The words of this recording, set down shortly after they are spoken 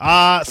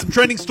Some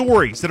trending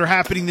stories that are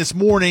happening this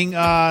morning.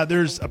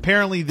 There's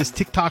apparently this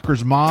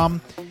TikToker's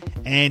mom,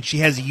 and she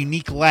has a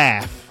unique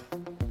laugh.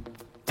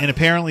 And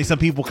apparently some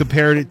people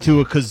compared it to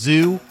a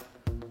kazoo,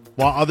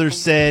 while others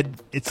said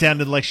it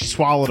sounded like she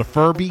swallowed a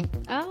Furby.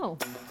 Oh,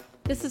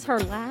 this is her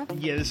laugh?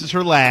 Yeah, this is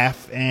her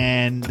laugh,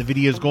 and the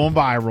video's going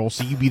viral,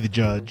 so you be the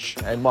judge.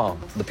 Hey, Mom,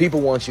 the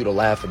people want you to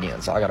laugh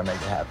again, so I got to make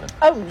it happen.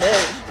 Oh,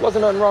 no.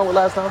 Wasn't nothing wrong with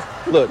last time.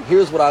 Look,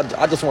 here's what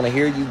I just want to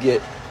hear you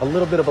get a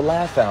little bit of a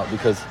laugh out,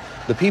 because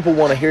the people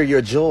want to hear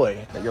your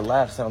joy, that your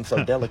laugh sounds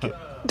so delicate.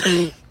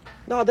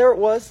 No, there it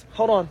was.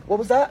 Hold on. What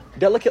was that?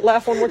 Delicate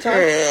laugh one more time?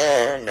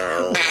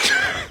 No.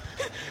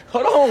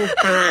 Hold on.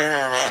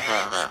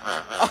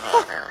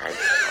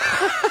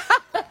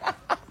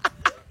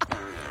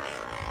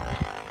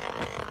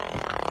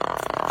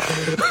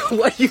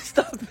 Why are you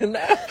stopping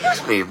that?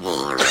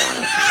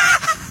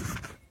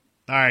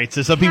 All right,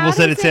 so some people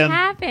said it sounds.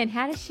 Happen?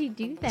 How does she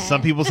do that?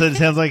 Some people said it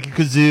sounds like a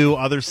kazoo.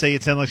 Others say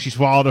it sounds like she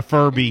swallowed a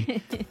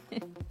Furby.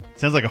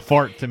 Sounds like a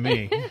fart to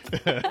me.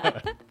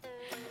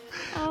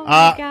 Oh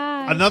my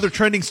gosh. Another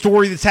trending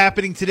story that's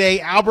happening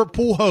today. Albert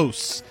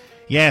Pujols,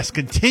 yes,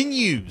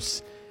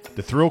 continues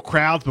to thrill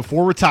crowds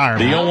before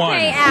retirement. The 0-1.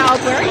 Hey,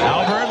 Albert.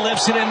 Albert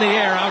lifts it in the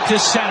air out to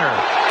center.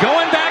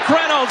 Going back,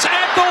 Reynolds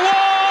at the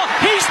wall.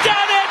 He's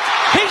done it.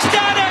 He's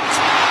done it.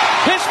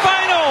 His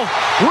final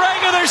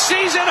regular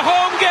season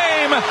home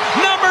game,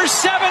 number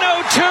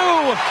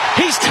 702.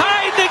 He's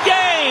tied the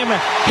game.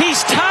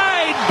 He's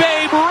tied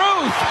Babe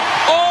Ruth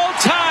all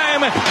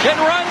time in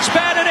runs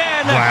batted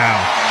in.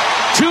 Wow.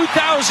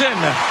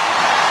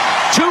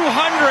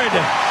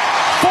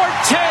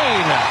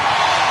 2,214.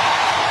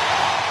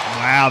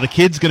 Wow, the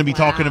kid's going to be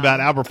talking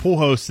about Albert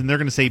Pujols, and they're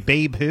going to say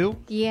Babe who?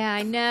 Yeah,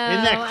 I know.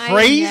 Isn't that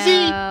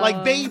crazy? I know.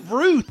 Like Babe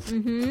Ruth.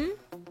 Mm-hmm.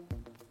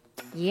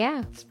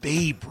 Yeah. It's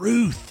Babe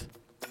Ruth.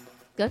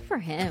 Good for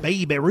him.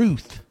 Babe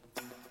Ruth.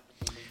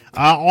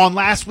 On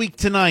Last Week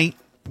Tonight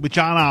with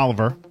John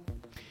Oliver,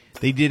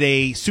 they did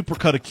a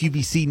supercut of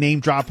QVC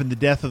name dropping the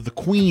death of the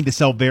Queen to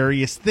sell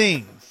various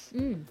things.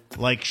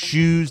 Like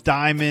shoes,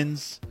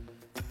 diamonds,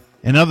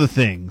 and other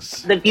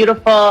things. The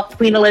beautiful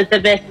Queen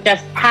Elizabeth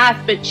just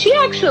passed, but she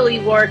actually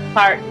wore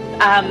Clark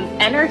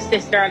and her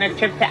sister on a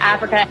trip to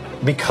Africa.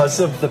 Because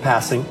of the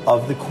passing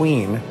of the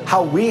Queen,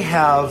 how we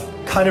have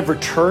kind of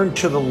returned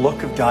to the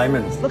look of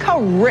diamonds. Look how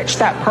rich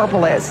that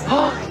purple is.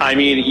 I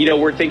mean, you know,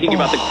 we're thinking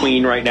about the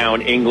Queen right now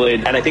in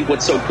England, and I think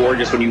what's so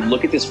gorgeous when you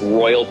look at this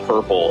royal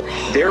purple,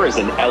 there is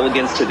an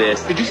elegance to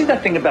this. Did you see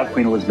that thing about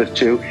Queen Elizabeth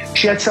too?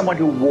 She had someone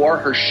who wore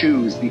her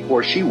shoes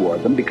before she wore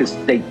them because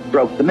they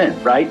broke them in,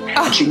 right?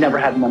 And she never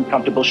had an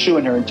uncomfortable shoe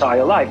in her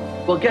entire life.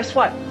 Well, guess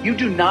what? You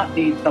do not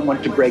need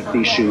someone to break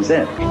these shoes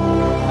in.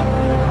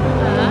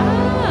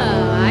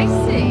 I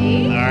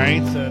see. All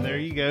right, so there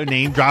you go.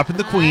 Name dropping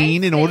the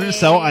Queen in order to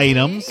sell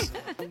items.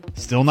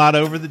 Still not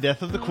over the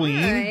death of the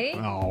Queen.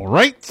 All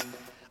right.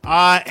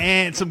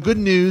 And some good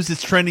news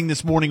that's trending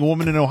this morning. A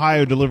woman in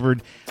Ohio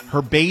delivered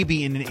her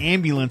baby in an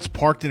ambulance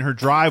parked in her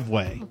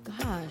driveway. Oh,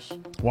 gosh.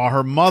 While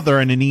her mother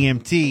and an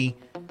EMT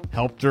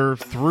helped her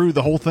through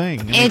the whole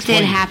thing. It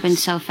did happen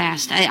so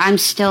fast. I'm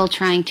still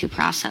trying to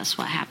process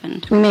what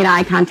happened. We made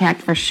eye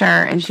contact for sure,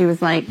 and she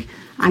was like,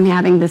 I'm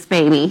having this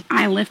baby.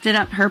 I lifted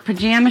up her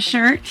pajama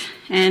shirt,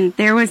 and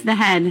there was the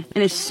head.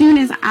 And as soon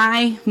as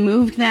I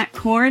moved that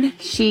cord,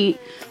 she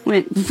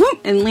went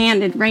whoop, and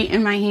landed right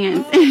in my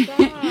hands.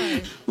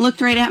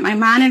 Looked right at my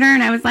monitor,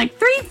 and I was like,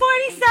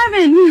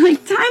 3:47,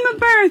 like time of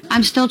birth.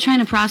 I'm still trying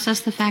to process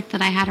the fact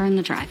that I had her in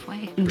the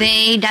driveway.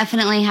 They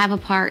definitely have a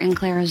part in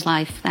Clara's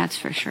life, that's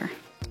for sure.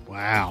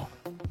 Wow.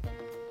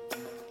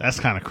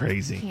 That's kind of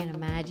crazy. Can't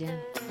imagine.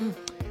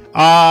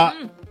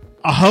 A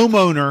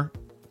homeowner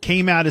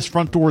came out his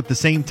front door at the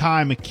same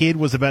time a kid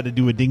was about to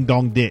do a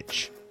ding-dong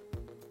ditch.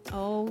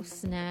 Oh,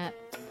 snap.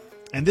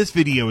 And this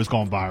video has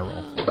gone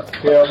viral.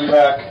 Yeah, I'll be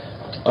back.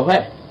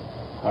 Okay.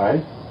 All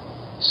right.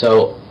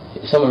 So,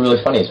 something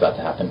really funny is about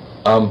to happen.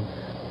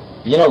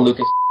 You know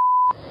Lucas?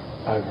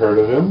 I've heard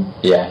of him.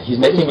 Yeah, he's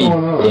making me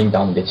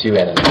ding-dong ditch you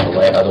and then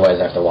away, otherwise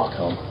I have to walk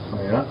home.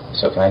 Oh, yeah?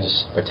 So can I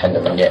just pretend to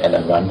ring it and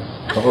then run?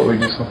 How about we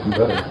do something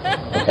better?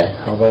 Okay.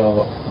 How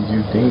about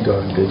you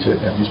ding-dong ditch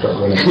it and you start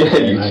running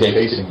and I'm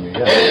chasing you.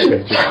 Yeah,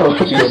 okay. Just go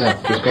now.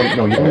 Just go.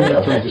 No, you don't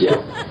have to.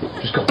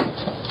 Just go.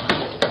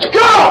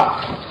 Go!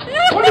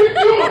 What are you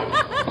doing?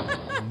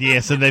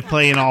 Yeah, so they're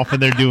playing off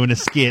and they're doing a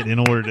skit in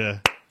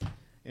order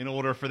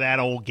for that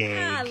old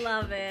gag. I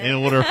love it. In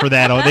order for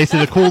that old, they say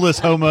the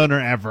coolest homeowner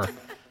ever.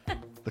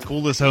 The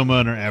coolest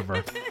homeowner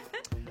ever.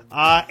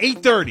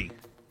 8:30.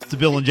 It's the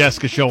Bill and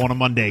Jessica show on a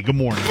Monday. Good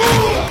morning.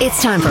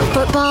 It's time for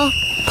football,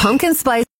 pumpkin spice.